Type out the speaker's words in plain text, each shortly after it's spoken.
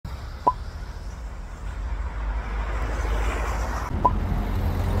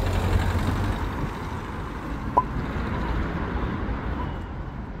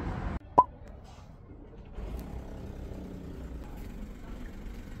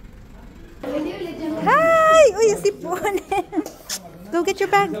sipon. Go get your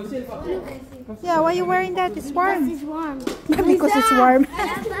bag. Yeah, why are you wearing that? It's warm. It's warm. Because it's warm.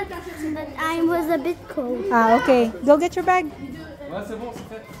 But I was a bit cold. Ah, okay. Go get your bag.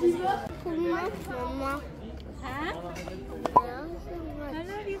 Mama. Huh? I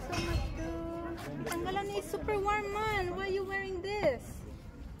love you so much too. Tanggalan is super warm, man. Why are you wearing this?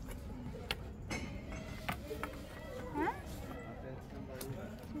 Huh?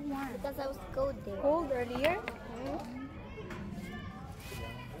 Too warm. Because I was cold there. Cold earlier?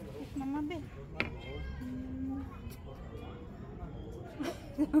 Mama, babe.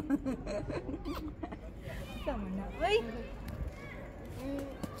 Tama na. Uy!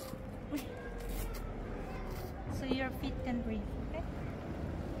 So your feet can breathe, okay?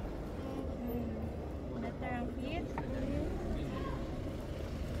 Better ang feet.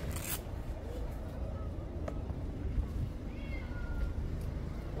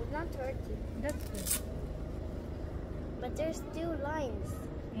 It's not hurting. That's good. But there's still lines.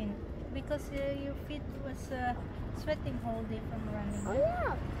 Because your feet was sweating whole day from running. Oh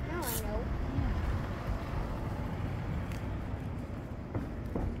yeah, now I know.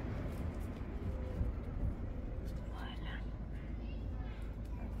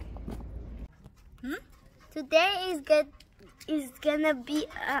 Today is gonna be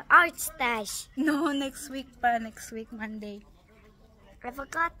art stash. No, next week pa. Next week, Monday. I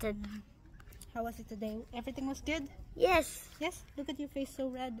forgot it. How was it today? Everything was good? Yes. Yes? Look at your face, so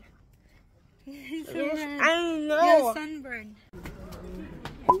red. So Yes, red. I know. You're sunburned.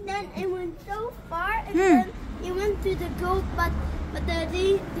 And then it went so far, and then it went to the goat, but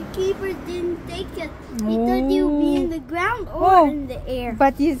the keeper didn't take it. He thought you would be in the ground or in the air.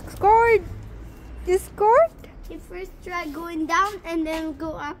 But you scored. You scored? He first tried going down and then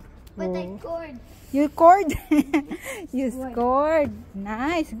go up, but I scored. You scored? You scored.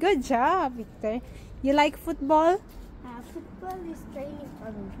 Nice. Good job, Victor. You like football? Football is training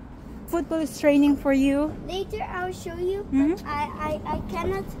for me. Football is training for you? Later I'll show you, but I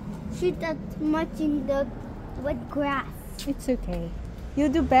cannot shoot that much in the wet grass. It's okay. You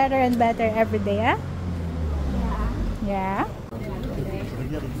do better and better every day, huh? Yeah. Yeah?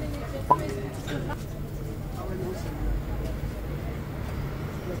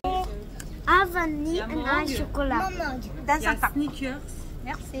 Un vanille and un chocolat. Dans un pack.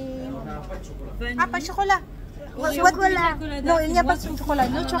 Merci. Ah, pas chocolat. Chocolat. No, il n'y a pas de chocolat.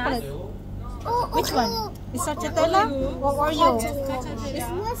 No chocolate. Which one? Stracciatella or Oreo?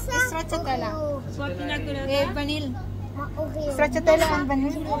 Stracciatella. Vanille. Stracciatella and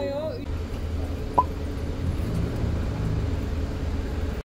vanille.